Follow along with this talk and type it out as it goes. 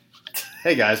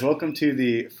Hey guys, welcome to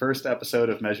the first episode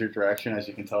of Measured Direction. As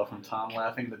you can tell from Tom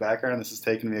laughing in the background, this has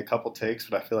taken me a couple takes,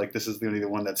 but I feel like this is going to be the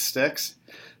one that sticks.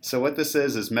 So what this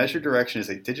is Measured Direction is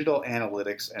a digital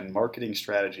analytics and marketing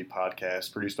strategy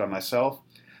podcast produced by myself,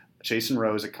 Jason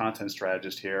Rose, a content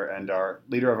strategist here, and our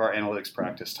leader of our analytics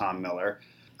practice, Tom Miller.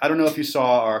 I don't know if you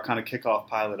saw our kind of kickoff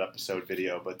pilot episode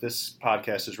video, but this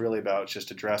podcast is really about just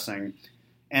addressing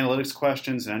analytics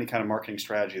questions and any kind of marketing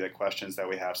strategy questions that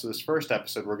we have. So this first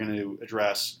episode, we're going to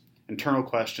address internal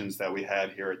questions that we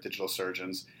had here at Digital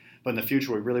Surgeons. But in the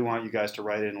future, we really want you guys to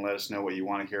write in and let us know what you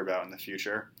want to hear about in the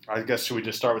future. I guess, should we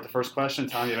just start with the first question?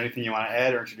 Tom, you have anything you want to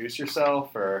add or introduce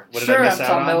yourself? Or what did I miss I'm out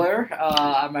Tom on? Miller.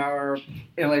 I'm our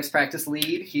analytics practice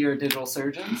lead here at Digital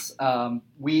Surgeons.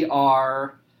 We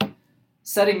are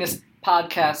setting this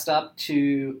podcast up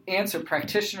to answer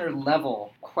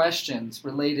practitioner-level questions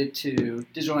related to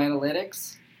digital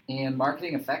analytics and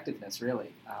marketing effectiveness,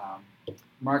 really.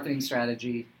 Marketing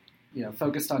strategy,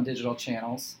 focused on digital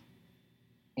channels.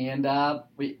 And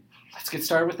let's get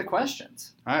started with the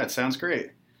questions. All right, sounds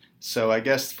great. So I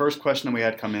guess the first question that we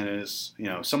had come in is,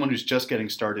 someone who's just getting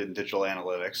started in digital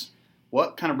analytics,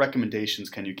 what kind of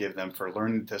recommendations can you give them for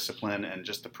learning the discipline and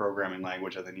just the programming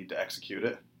language that they need to execute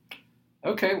it?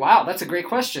 Okay, wow, that's a great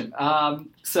question.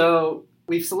 So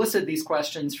we've solicited these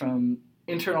questions from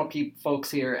internal folks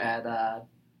here at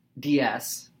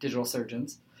DS, Digital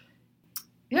Surgeons.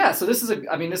 Yeah, so this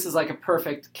is like a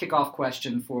perfect kickoff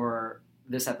question for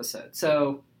this episode.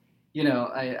 So,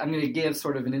 I'm going to give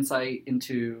sort of an insight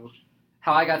into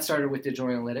how I got started with digital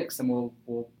analytics, and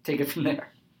we'll take it from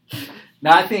there.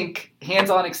 Now, I think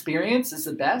hands-on experience is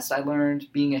the best. I learned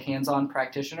being a hands-on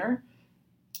practitioner.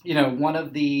 One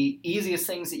of the easiest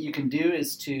things that you can do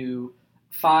is to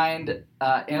find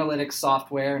analytics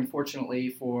software. And fortunately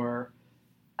for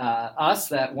us,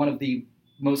 that one of the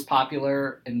most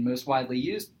popular and most widely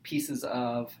used pieces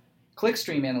of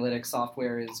clickstream analytics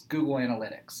software is Google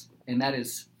Analytics, and that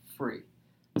is free.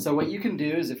 So what you can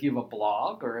do is, if you have a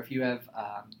blog or if you have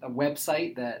a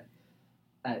website that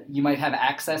you might have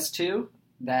access to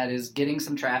that is getting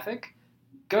some traffic,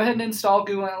 go ahead and install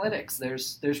Google Analytics.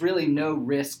 There's really no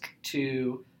risk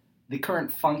to the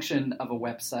current function of a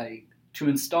website to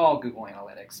install Google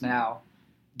Analytics. Now,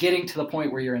 getting to the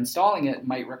point where you're installing it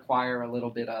might require a little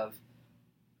bit of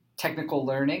technical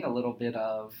learning, a little bit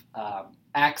of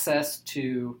access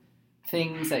to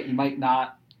things that you might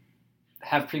not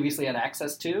have previously had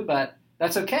access to, but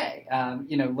that's okay.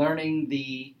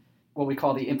 Learning what we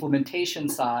call the implementation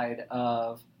side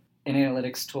of an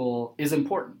analytics tool is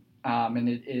important. And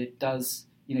it does,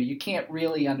 you can't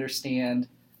really understand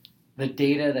the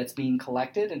data that's being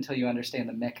collected until you understand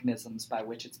the mechanisms by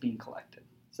which it's being collected.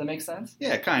 Does that make sense?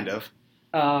 Yeah, kind of.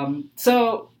 I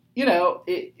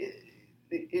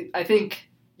think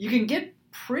you can get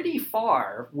pretty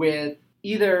far with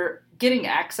either getting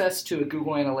access to a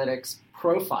Google Analytics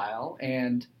profile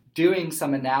and doing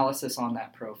some analysis on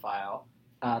that profile,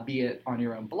 be it on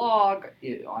your own blog,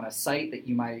 on a site that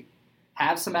you might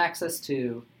have some access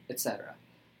to, etc.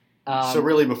 So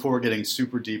really, before getting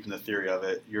super deep in the theory of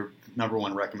it, your number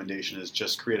one recommendation is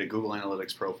just create a Google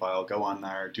Analytics profile, go on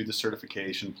there, do the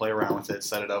certification, play around with it,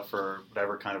 set it up for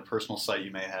whatever kind of personal site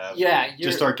you may have. Yeah,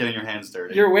 just start getting your hands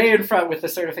dirty. You're way in front with the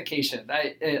certification.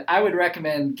 I would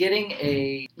recommend getting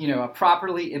a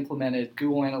properly implemented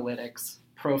Google Analytics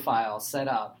profile set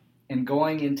up and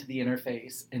going into the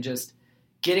interface and just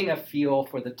getting a feel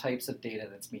for the types of data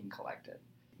that's being collected.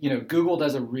 Google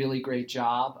does a really great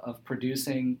job of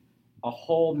producing a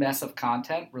whole mess of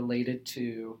content related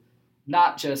to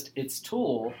not just its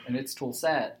tool and its tool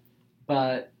set,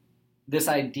 but this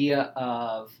idea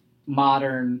of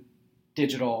modern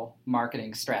digital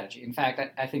marketing strategy. In fact,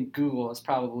 I think Google has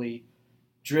probably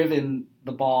driven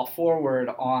the ball forward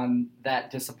on that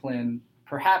discipline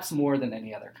perhaps more than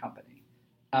any other company.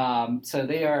 So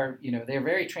they're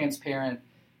very transparent.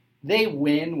 They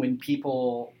win when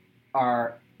people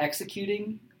are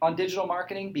executing on digital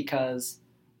marketing because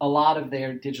a lot of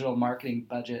their digital marketing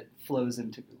budget flows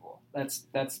into Google.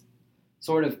 That's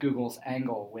sort of Google's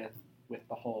angle with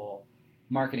the whole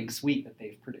marketing suite that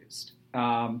they've produced.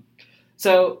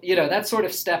 So that's sort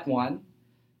of step one.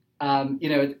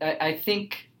 I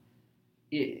think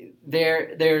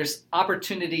there's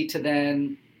opportunity to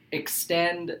then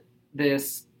extend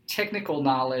this technical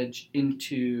knowledge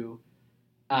into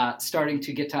starting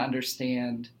to get to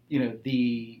understand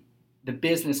the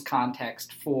business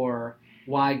context for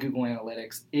why Google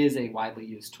Analytics is a widely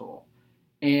used tool.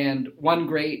 And one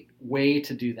great way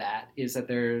to do that is that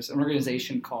there's an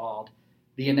organization called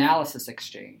the Analysis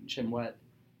Exchange. And what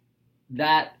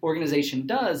that organization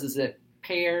does is it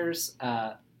pairs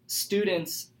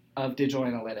students of digital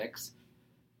analytics.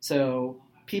 So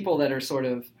people that are sort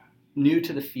of new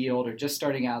to the field or just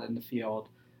starting out in the field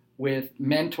with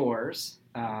mentors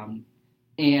and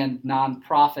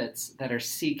nonprofits that are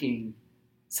seeking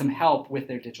some help with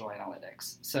their digital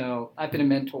analytics. So I've been a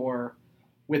mentor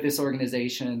with this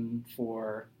organization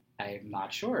for, I'm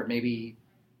not sure, maybe,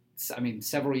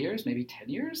 several years, maybe 10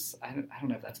 years. I don't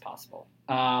know if that's possible.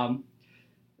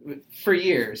 For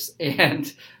years.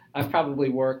 And I've probably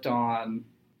worked on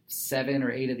 7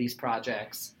 or 8 of these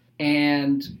projects.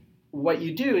 And what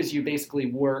you do is you basically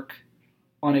work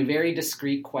on a very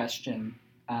discrete question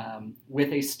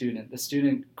with a student. The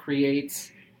student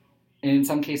creates, and in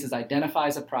some cases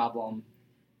identifies a problem,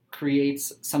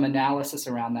 creates some analysis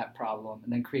around that problem,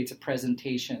 and then creates a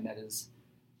presentation that is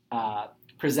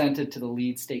presented to the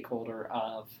lead stakeholder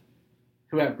of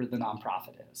whoever the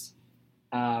nonprofit is.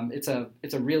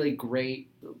 It's a really great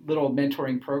little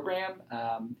mentoring program.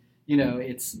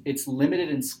 It's limited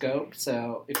in scope.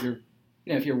 So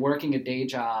if you're working a day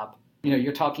job,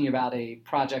 you're talking about a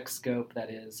project scope that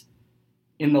is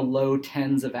in the low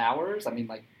tens of hours.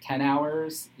 Like 10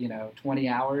 hours, 20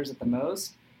 hours at the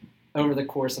most over the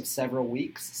course of several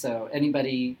weeks. So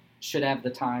anybody should have the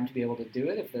time to be able to do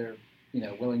it if they're,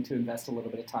 willing to invest a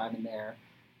little bit of time in their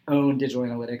own digital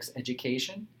analytics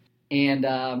education. And,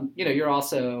 you're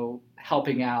also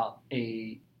helping out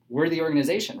a worthy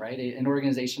organization, right? An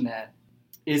organization that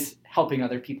is helping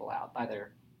other people out by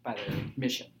their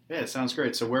mission. Yeah, it sounds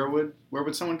great. So where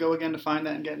would someone go again to find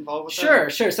that and get involved with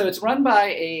that? Sure. So it's run by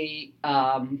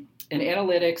an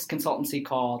analytics consultancy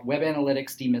called Web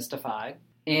Analytics Demystified.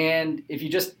 And if you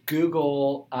just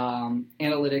Google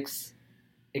Analytics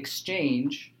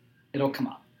Exchange, it'll come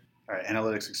up. All right,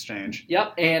 Analytics Exchange.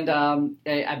 Yep, and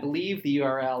I believe the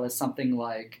URL is something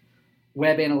like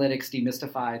Web Analytics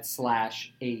Demystified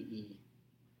 /AE.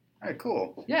 All right,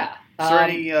 cool. Yeah. Is there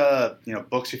any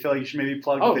books you feel like you should maybe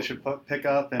plug that they should pick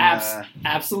up? And,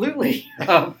 absolutely.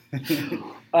 I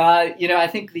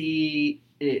think the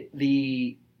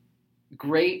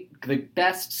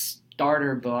best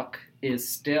starter book is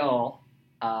still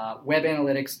Web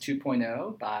Analytics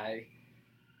 2.0 by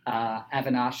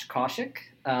Avinash Kaushik.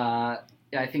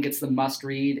 I think it's the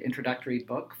must-read introductory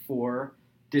book for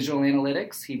digital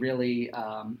analytics. He really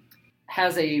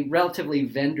has a relatively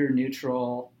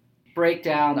vendor-neutral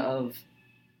breakdown of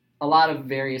a lot of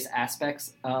various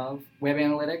aspects of web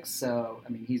analytics. So,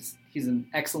 he's an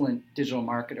excellent digital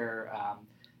marketer.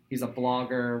 He's a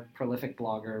blogger, prolific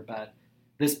blogger. But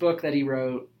this book that he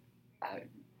wrote,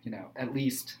 at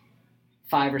least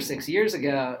 5 or 6 years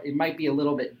ago, it might be a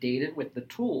little bit dated with the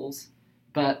tools,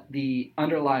 but the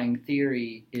underlying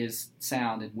theory is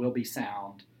sound and will be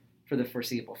sound for the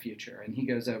foreseeable future. And he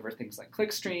goes over things like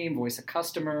clickstream, voice of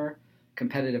customer,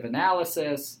 competitive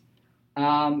analysis,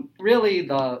 really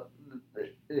the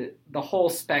whole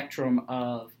spectrum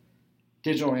of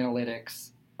digital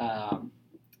analytics,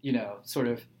 sort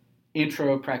of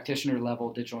intro practitioner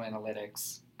level digital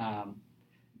analytics.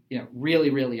 Really,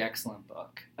 really excellent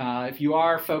book. If you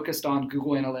are focused on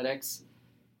Google Analytics,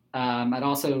 I'd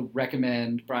also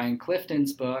recommend Brian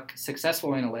Clifton's book,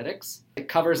 Successful Analytics. It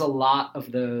covers a lot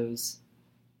of those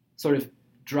sort of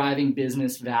driving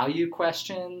business value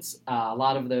questions, a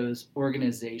lot of those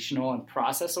organizational and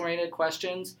process-oriented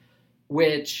questions,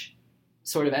 which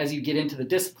sort of as you get into the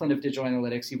discipline of digital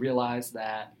analytics, you realize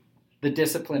that the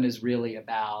discipline is really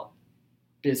about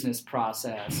business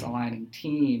process, aligning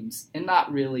teams, and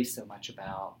not really so much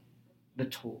about the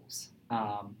tools.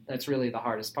 That's really the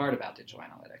hardest part about digital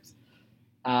analytics.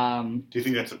 Do you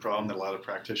think that's a problem that a lot of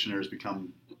practitioners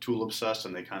become tool obsessed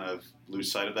and they kind of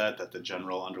lose sight of that the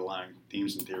general underlying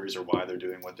themes and theories are why they're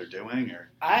doing what they're doing?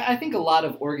 Or I think a lot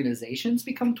of organizations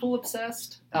become tool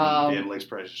obsessed. The analytics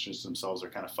practitioners themselves are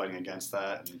kind of fighting against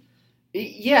that. And...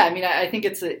 Yeah, I think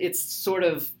it's sort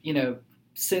of,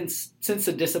 since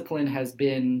the discipline has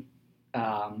been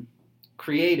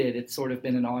created, it's sort of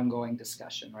been an ongoing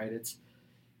discussion, right?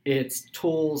 It's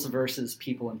tools versus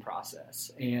people and process.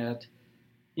 And,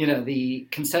 the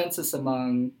consensus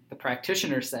among the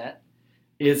practitioner set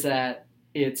is that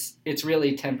it's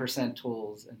really 10%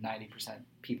 tools and 90%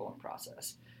 people and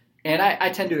process. And I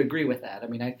tend to agree with that.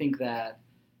 I think that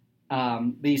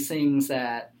these things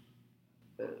that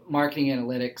marketing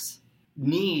analytics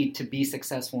need to be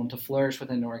successful and to flourish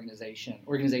within an organization,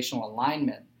 organizational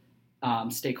alignment,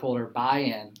 stakeholder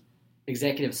buy-in,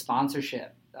 executive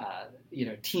sponsorship,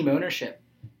 team ownership,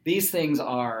 these things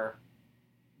are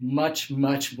much,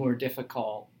 much more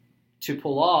difficult to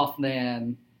pull off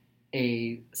than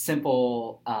a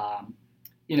simple,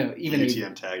 even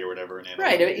UTM tag or whatever.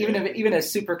 Right, even a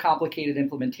super complicated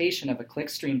implementation of a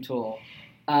clickstream tool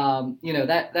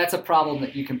that's a problem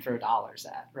that you can throw dollars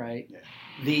at, right? Yeah.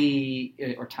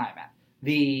 Or time at.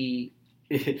 The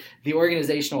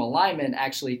organizational alignment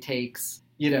actually takes,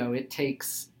 it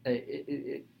takes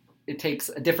a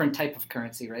different type of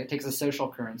currency, right? It takes a social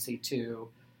currency to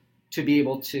be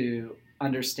able to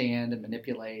understand and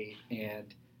manipulate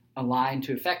and align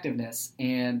to effectiveness.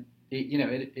 And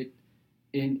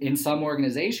in some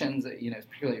organizations,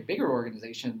 particularly bigger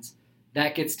organizations,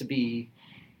 that gets to be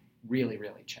really,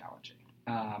 really challenging.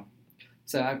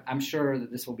 So I'm sure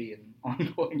that this will be an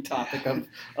ongoing topic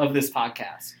of this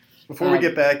podcast. Before we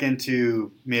get back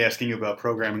into me asking you about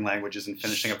programming languages and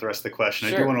finishing up the rest of the question,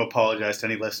 Sure. I do want to apologize to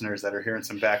any listeners that are hearing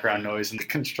some background noise and the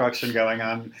construction going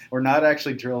on. We're not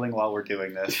actually drilling while we're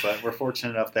doing this, but we're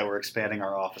fortunate enough that we're expanding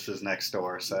our offices next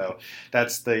door. So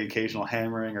that's the occasional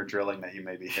hammering or drilling that you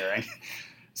may be hearing.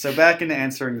 So back into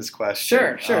answering this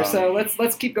question. Sure. So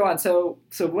let's keep going. So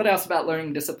what else about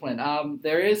learning discipline?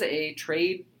 There is a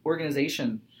trade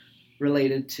organization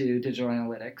related to digital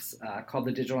analytics called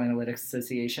the Digital Analytics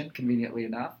Association, conveniently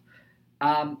enough.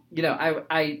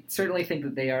 I certainly think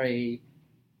that they are a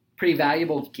pretty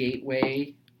valuable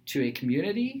gateway to a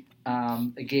community,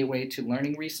 a gateway to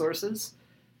learning resources.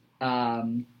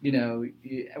 With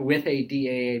a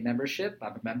DAA membership,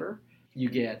 I'm a member, you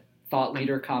get thought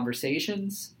leader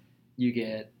conversations, you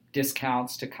get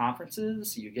discounts to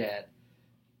conferences, you get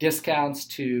discounts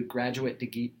to graduate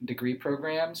degree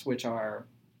programs, which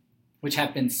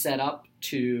have been set up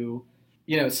to,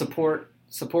 support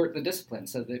the discipline,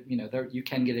 so that you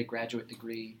can get a graduate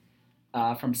degree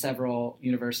from several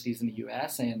universities in the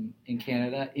U.S. and in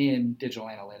Canada in digital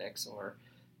analytics or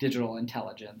digital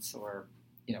intelligence or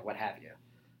what have you.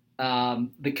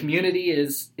 The community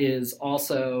is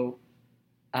also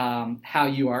how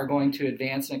you are going to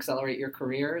advance and accelerate your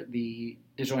career. The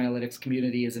digital analytics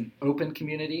community is an open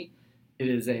community. It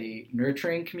is a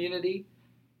nurturing community.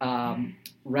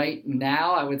 Right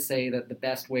now, I would say that the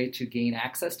best way to gain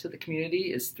access to the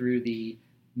community is through the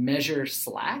Measure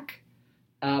Slack.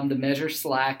 The Measure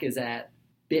Slack is at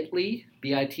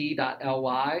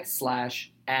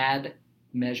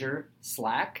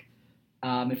bit.ly/add-measure-slack.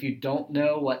 If you don't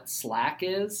know what Slack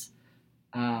is,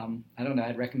 I don't know,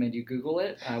 I'd recommend you Google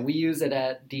it. We use it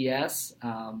at DS.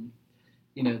 I've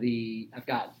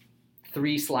got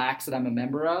 3 Slacks that I'm a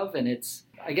member of, and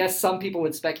I guess some people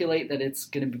would speculate that it's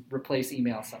going to replace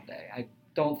email someday. I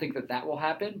don't think that will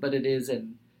happen, but it is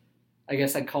I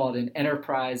guess I'd call it an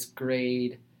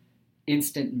enterprise-grade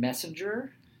instant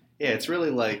messenger. Yeah, it's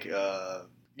really like,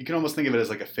 you can almost think of it as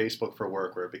like a Facebook for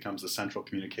work, where it becomes the central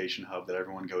communication hub that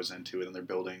everyone goes into, and they're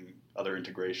building other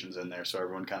integrations in there, so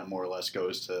everyone kind of more or less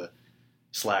goes to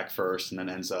Slack first and then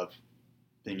ends up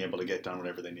being able to get done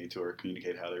whatever they need to or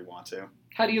communicate how they want to.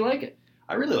 How do you like it?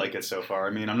 I really like it so far. I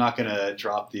mean, I'm not going to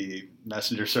drop the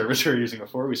messenger service we were using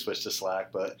before we switched to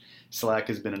Slack, but Slack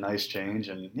has been a nice change,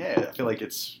 and yeah, I feel like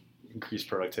it's increased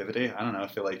productivity. I don't know, I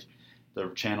feel like the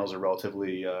channels are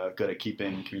relatively good at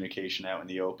keeping communication out in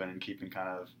the open and keeping kind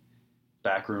of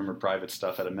backroom or private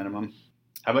stuff at a minimum.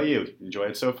 How about you? Enjoy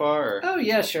it so far? Or? Oh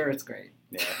yeah, sure, it's great.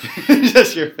 Yeah,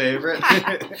 just your favorite.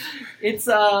 It's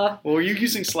Well, were you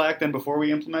using Slack then before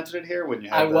we implemented it here? When you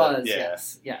had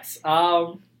yes.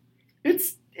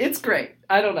 It's great.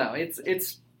 I don't know.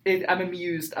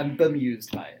 I'm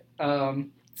bemused by it.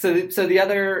 So the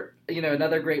other,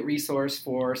 another great resource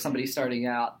for somebody starting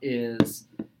out is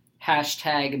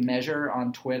 #Measure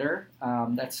on Twitter.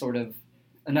 That's sort of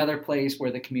another place where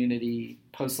the community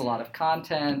posts a lot of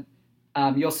content.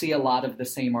 You'll see a lot of the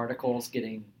same articles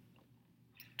getting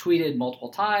tweeted multiple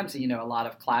times. A lot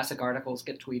of classic articles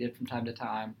get tweeted from time to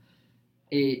time.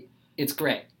 It's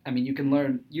great. I mean, you can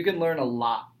learn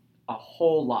a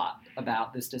whole lot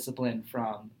about this discipline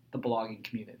from the blogging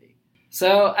community.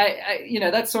 So I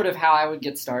that's sort of how I would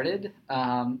get started,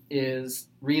 is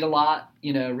read a lot,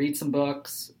 read some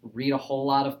books, read a whole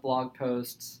lot of blog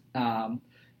posts,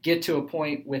 get to a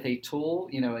point with a tool,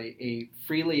 a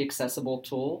freely accessible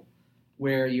tool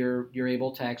where you're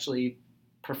able to actually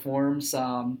perform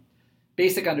some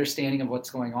basic understanding of what's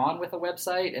going on with a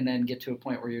website, and then get to a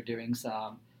point where you're doing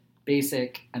some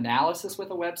basic analysis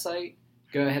with a website.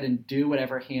 Go ahead and do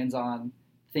whatever hands-on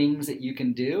things that you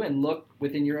can do, and look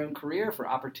within your own career for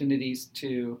opportunities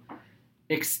to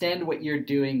extend what you're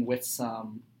doing with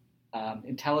some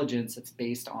intelligence that's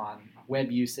based on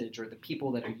web usage or the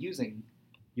people that are using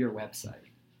your website.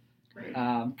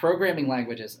 Programming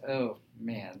languages. Oh,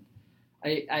 man.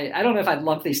 I don't know if I'd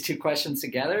lump these two questions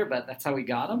together, but that's how we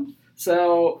got them.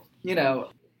 So,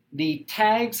 the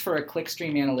tags for a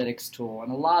clickstream analytics tool,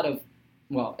 and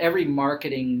every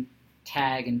marketing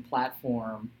tag and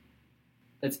platform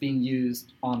that's being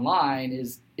used online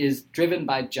is driven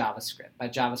by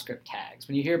JavaScript tags.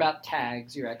 When you hear about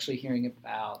tags, you're actually hearing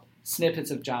about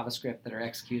snippets of JavaScript that are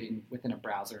executing within a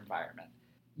browser environment.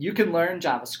 You can learn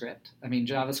JavaScript. I mean,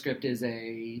 JavaScript is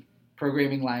a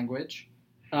programming language.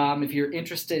 If you're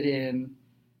interested in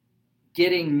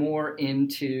getting more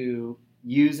into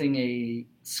using a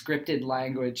scripted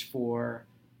language for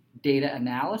data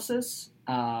analysis,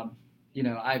 I'm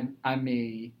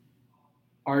a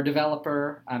R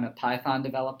developer. I'm a Python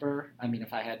developer. I mean,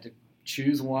 if I had to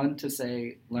choose one to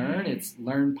say learn, it's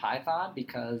learn Python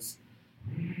because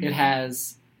it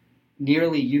has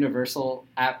nearly universal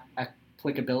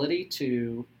applicability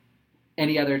to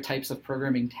any other types of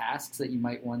programming tasks that you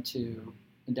might want to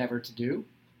endeavor to do.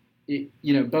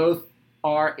 Both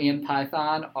R and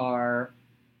Python are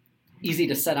easy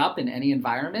to set up in any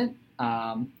environment,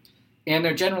 and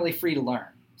they're generally free to learn.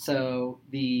 So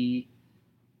the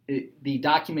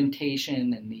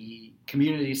documentation and the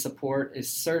community support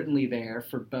is certainly there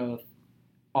for both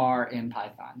R and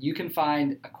Python. You can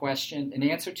find an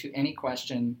answer to any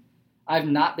question. I've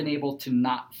not been able to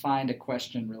not find a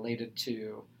question related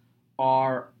to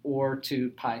R or to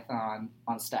Python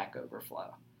on Stack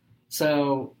Overflow.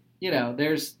 So,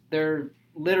 there are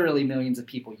literally millions of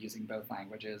people using both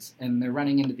languages, and they're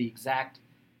running into the exact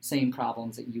same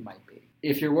problems that you might be.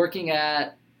 If you're working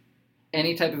at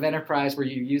any type of enterprise where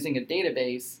you're using a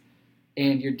database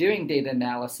and you're doing data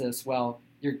analysis, well,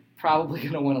 you're probably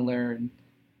going to want to learn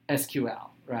SQL,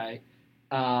 right?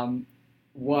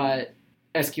 What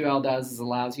SQL does is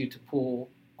allows you to pull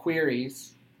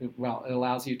queries. Well, it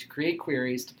allows you to create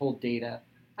queries to pull data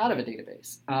out of a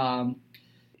database.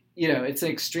 It's an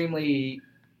extremely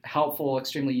helpful,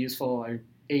 extremely useful, or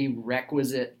a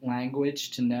requisite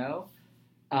language to know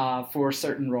for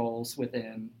certain roles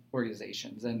within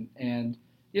organizations, and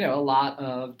a lot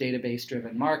of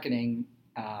database-driven marketing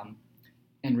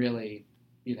and really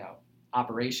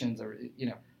operations, or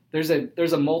there's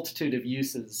a multitude of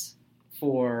uses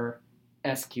for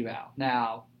SQL.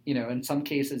 Now, in some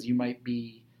cases you might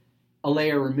be a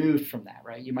layer removed from that,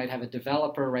 right? You might have a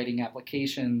developer writing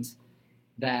applications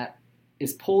that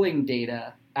is pulling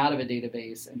data out of a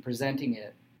database and presenting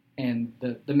it, and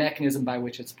the mechanism by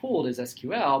which it's pulled is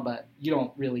SQL, but you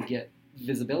don't really get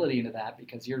visibility into that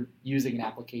because you're using an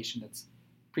application that's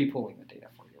pre-pulling the data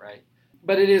for you, right?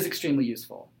 But it is extremely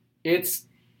useful. It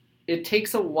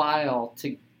takes a while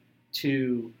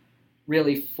to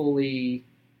really fully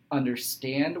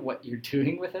understand what you're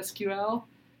doing with SQL.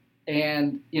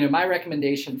 And my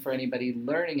recommendation for anybody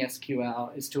learning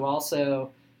SQL is to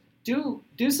also do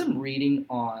some reading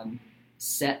on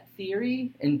set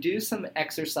theory and do some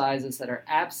exercises that are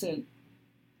absent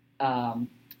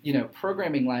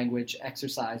programming language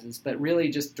exercises, but really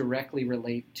just directly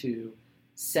relate to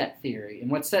set theory. And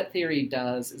what set theory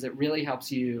does is it really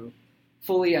helps you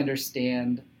fully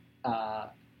understand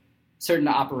certain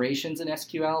operations in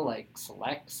SQL, like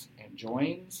selects and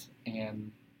joins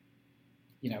and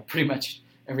pretty much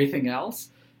everything else.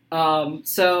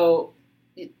 So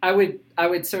I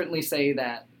would certainly say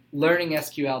that learning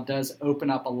SQL does open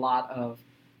up a lot of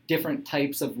different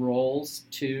types of roles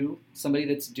to somebody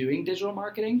that's doing digital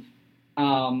marketing.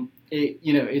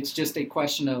 It's just a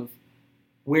question of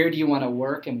where do you want to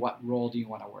work and what role do you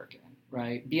want to work in,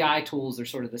 right? BI tools are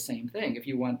sort of the same thing. If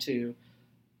you want to,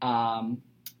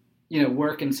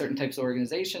 work in certain types of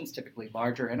organizations, typically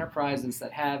larger enterprises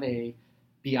that have a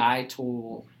BI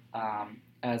tool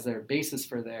as their basis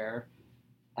for their,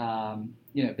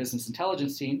 business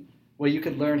intelligence team, well, you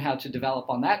could learn how to develop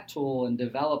on that tool and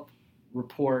develop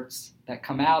reports that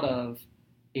come out of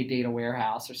a data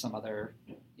warehouse or some other,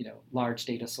 large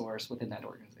data source within that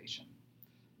organization.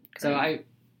 Great. So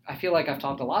I feel like I've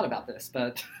talked a lot about this,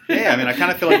 but yeah, I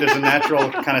kind of feel like there's a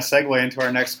natural kind of segue into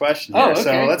our next question here. Oh, okay.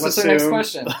 So What's the next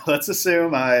question? Let's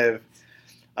assume I've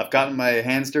gotten my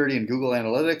hands dirty in Google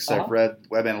Analytics. I've read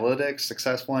Web Analytics,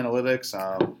 Successful Analytics,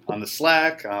 on the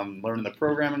Slack. I'm learning the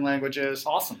programming languages.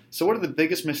 Awesome. So what are the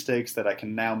biggest mistakes that I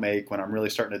can now make when I'm really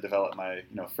starting to develop my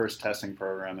first testing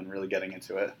program and really getting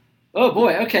into it? Oh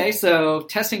boy. Okay. So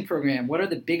testing program. What are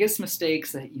the biggest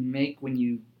mistakes that you make when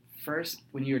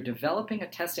you're developing a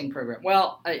testing program?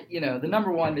 Well, the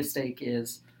number one mistake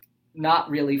is not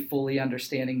really fully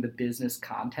understanding the business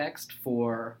context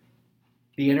for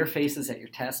the interfaces that you're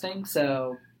testing.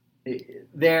 So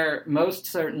there most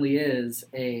certainly is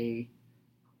a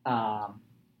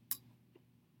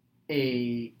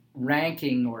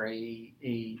ranking or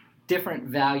a different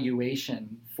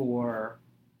valuation for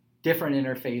different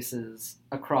interfaces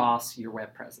across your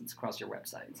web presence, across your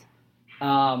websites.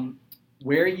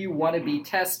 Where you want to be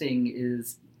testing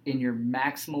is in your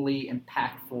maximally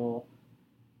impactful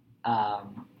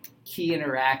key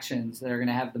interactions that are going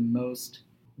to have the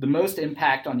most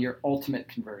impact on your ultimate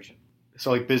conversion.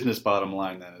 So like business bottom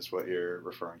line then is what you're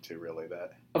referring to, really.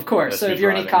 That of course. So if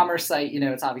you're driving. an e-commerce site,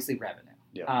 it's obviously revenue.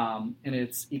 Yeah. And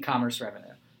it's e-commerce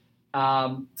revenue.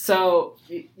 So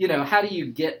how do you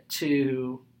get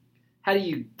to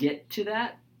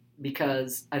that?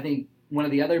 Because I think one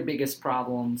of the other biggest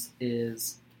problems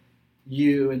is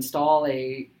you install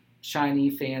a shiny,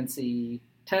 fancy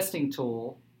testing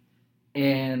tool,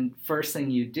 and first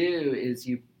thing you do is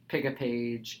you pick a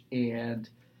page and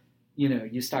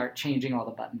you start changing all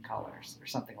the button colors or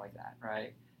something like that,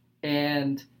 right?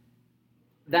 And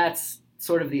that's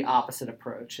sort of the opposite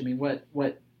approach. I mean,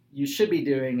 what you should be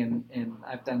doing, and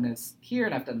I've done this here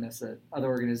and I've done this at other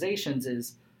organizations,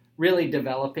 is really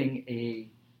developing a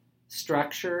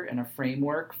structure and a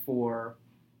framework for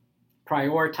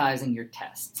prioritizing your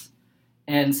tests.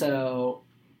 And so,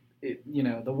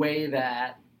 the way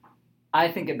that I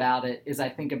think about it is I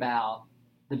think about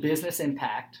the business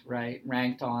impact, right,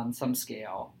 ranked on some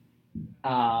scale,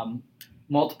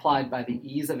 multiplied by the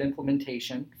ease of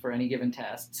implementation for any given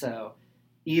test. So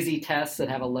easy tests that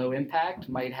have a low impact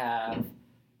might have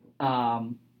a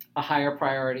higher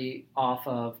priority off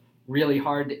of really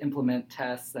hard to implement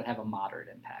tests that have a moderate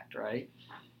impact, right?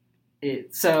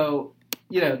 Those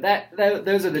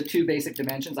are the two basic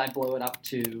dimensions. I blow it up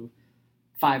to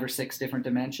 5 or 6 different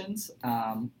dimensions,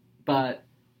 but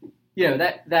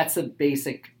that's a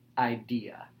basic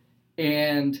idea.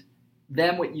 And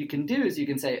then what you can do is you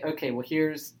can say, okay, well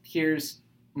here's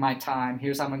my time.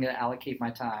 Here's how I'm going to allocate my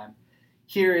time.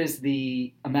 Here is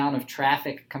the amount of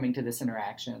traffic coming to this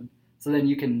interaction. So then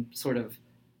you can sort of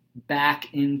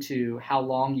back into how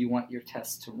long you want your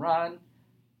tests to run,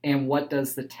 and what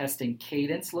does the testing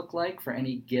cadence look like for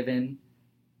any given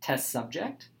test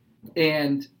subject,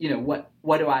 and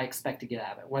what do I expect to get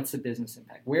out of it? What's the business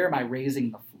impact? Where am I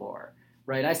raising the floor?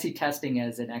 Right? I see testing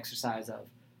as an exercise of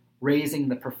raising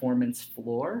the performance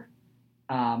floor,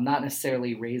 not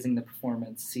necessarily raising the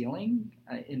performance ceiling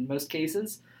in most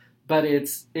cases, but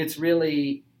it's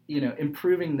really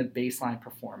improving the baseline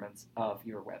performance of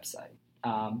your website.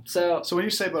 So when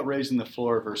you say about raising the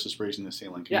floor versus raising the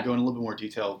ceiling, can yeah. you go in a little bit more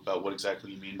detail about what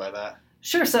exactly you mean by that?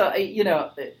 Sure. So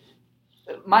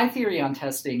my theory on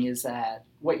testing is that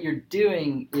what you're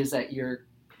doing is that you're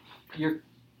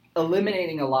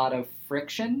eliminating a lot of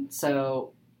friction.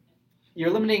 So you're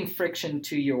eliminating friction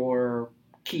to your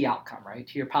key outcome, right?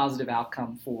 To your positive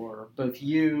outcome for both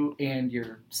you and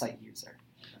your site user.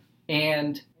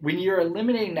 And when you're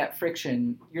eliminating that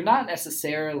friction, you're not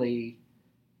necessarily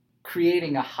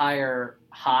creating a higher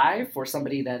high for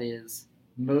somebody that is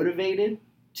motivated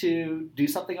to do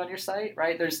something on your site,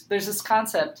 right? There's this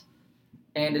concept,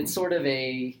 and it's sort of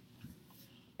it's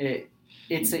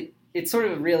sort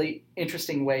of a really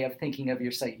interesting way of thinking of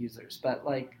your site users. But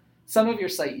like some of your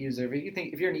site users,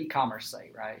 if you're an e-commerce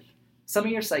site, right? Some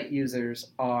of your site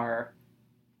users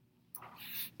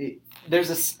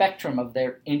there's a spectrum of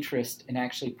their interest in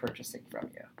actually purchasing from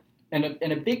you.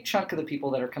 And a big chunk of the people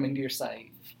that are coming to your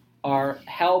site are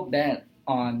hell-bent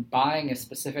on buying a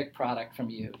specific product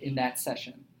from you in that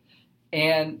session.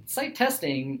 And site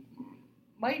testing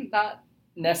might not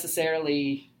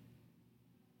necessarily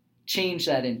change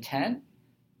that intent,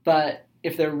 but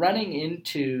if they're running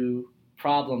into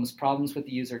problems with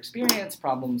the user experience,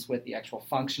 problems with the actual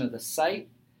function of the site,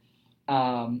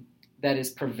 that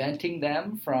is preventing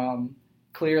them from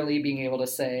clearly being able to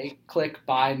say, click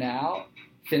buy now,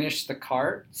 finish the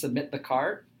cart, submit the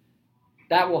cart,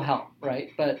 that will help, right?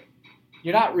 But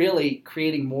you're not really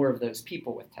creating more of those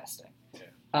people with testing. Yeah.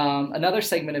 Another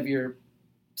segment of your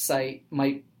site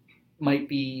might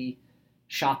be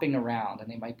shopping around, and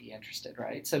they might be interested,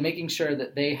 right? So making sure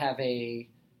that they have a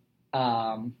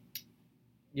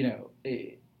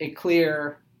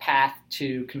clear path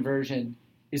to conversion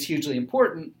is hugely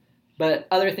important. But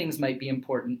other things might be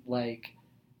important, like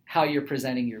how you're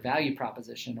presenting your value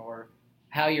proposition, or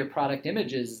how your product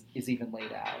image is even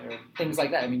laid out, or things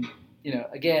like that. I mean,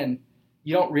 again,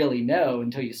 you don't really know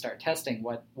until you start testing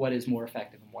what is more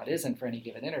effective and what isn't for any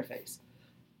given interface.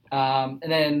 And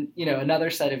then, another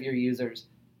set of your users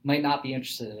might not be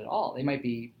interested at all. They might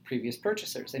be previous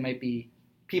purchasers. They might be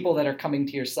people that are coming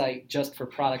to your site just for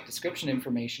product description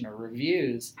information or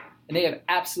reviews, and they have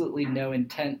absolutely no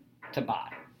intent to buy,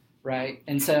 right?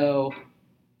 And so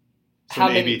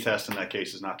an A/B test in that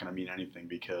case is not going to mean anything,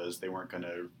 because they weren't going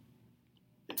to.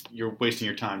 You're wasting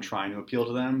your time trying to appeal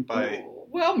to them by.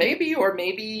 Well, maybe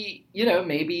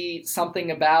maybe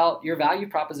something about your value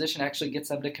proposition actually gets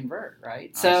them to convert,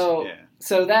 right? So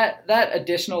that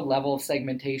additional level of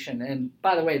segmentation, and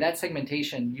by the way, that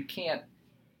segmentation you can't.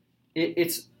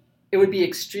 It's it would be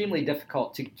extremely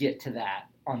difficult to get to that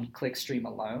on Clickstream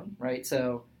alone, right?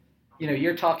 So,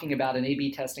 you're talking about an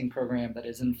A/B testing program that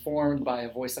is informed by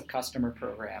a voice of customer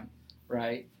program,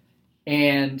 right?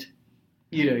 And,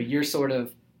 you're sort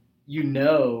of,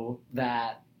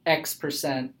 that X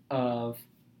percent of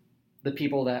the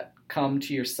people that come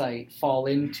to your site fall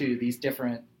into these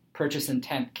different purchase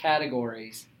intent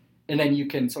categories, and then you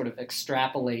can sort of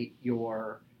extrapolate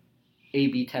your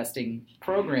A/B testing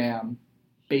program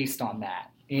based on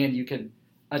that. And you can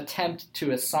attempt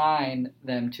to assign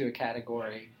them to a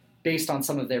category based on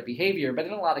some of their behavior, but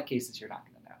in a lot of cases you're not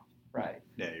going to know, right?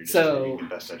 Yeah, you're just So, taking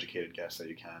the best educated guess that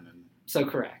you can. And so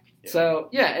correct. Yeah. So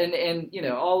and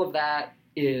all of that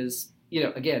is,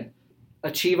 again,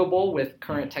 achievable with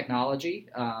current technology,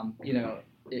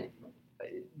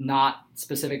 not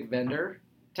specific vendor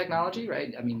technology,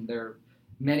 right? I mean, there are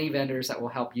many vendors that will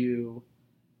help you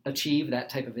achieve that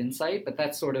type of insight, but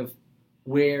that's sort of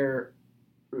where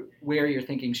your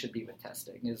thinking should be with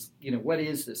testing is, what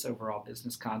is this overall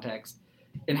business context,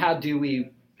 and how do we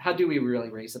really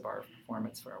raise the bar of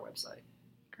performance for our website?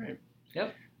 Great.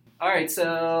 Yep. All right,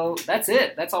 so that's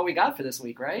it. That's all we got for this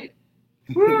week, right?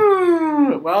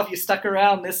 Woo! Well, if you stuck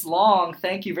around this long,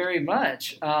 thank you very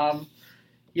much. I'm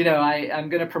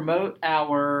going to promote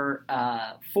our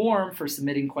form for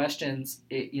submitting questions.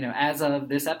 As of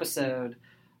this episode,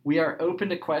 we are open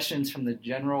to questions from the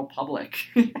general public.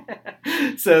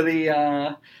 So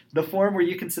the form where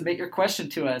you can submit your question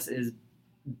to us is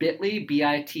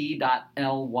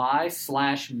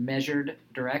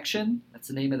bit.ly/measured-direction. That's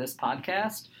the name of this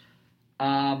podcast.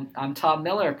 I'm Tom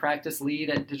Miller, practice lead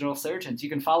at Digital Surgeons. You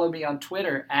can follow me on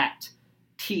Twitter at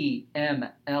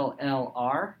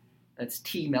TMLLR. That's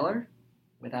T Miller,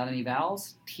 without any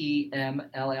vowels,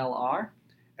 TMLLR.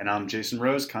 And I'm Jason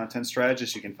Rose, content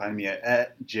strategist. You can find me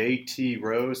at JT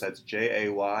Rose. That's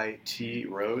JAYT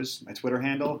Rose, my Twitter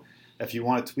handle. If you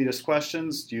want to tweet us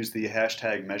questions, use the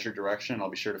hashtag #MeasureDirection.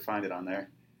 I'll be sure to find it on there.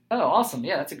 Oh, awesome.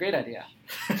 Yeah, that's a great idea.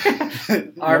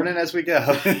 Learning as we go.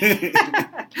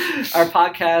 Our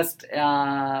podcast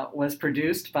was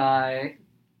produced by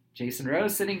Jason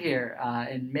Rose, sitting here,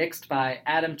 and mixed by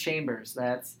Adam Chambers.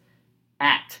 That's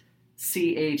at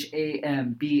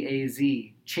CHAMBAZ,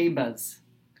 Chambers.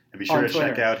 And be sure to Twitter.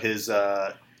 check out his,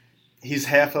 he's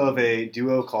half of a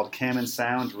duo called Cam and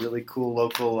Sound, really cool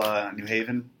local New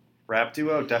Haven rap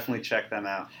duo. Definitely check them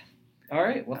out. All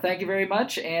right. Well, thank you very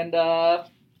much, and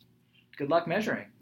good luck measuring.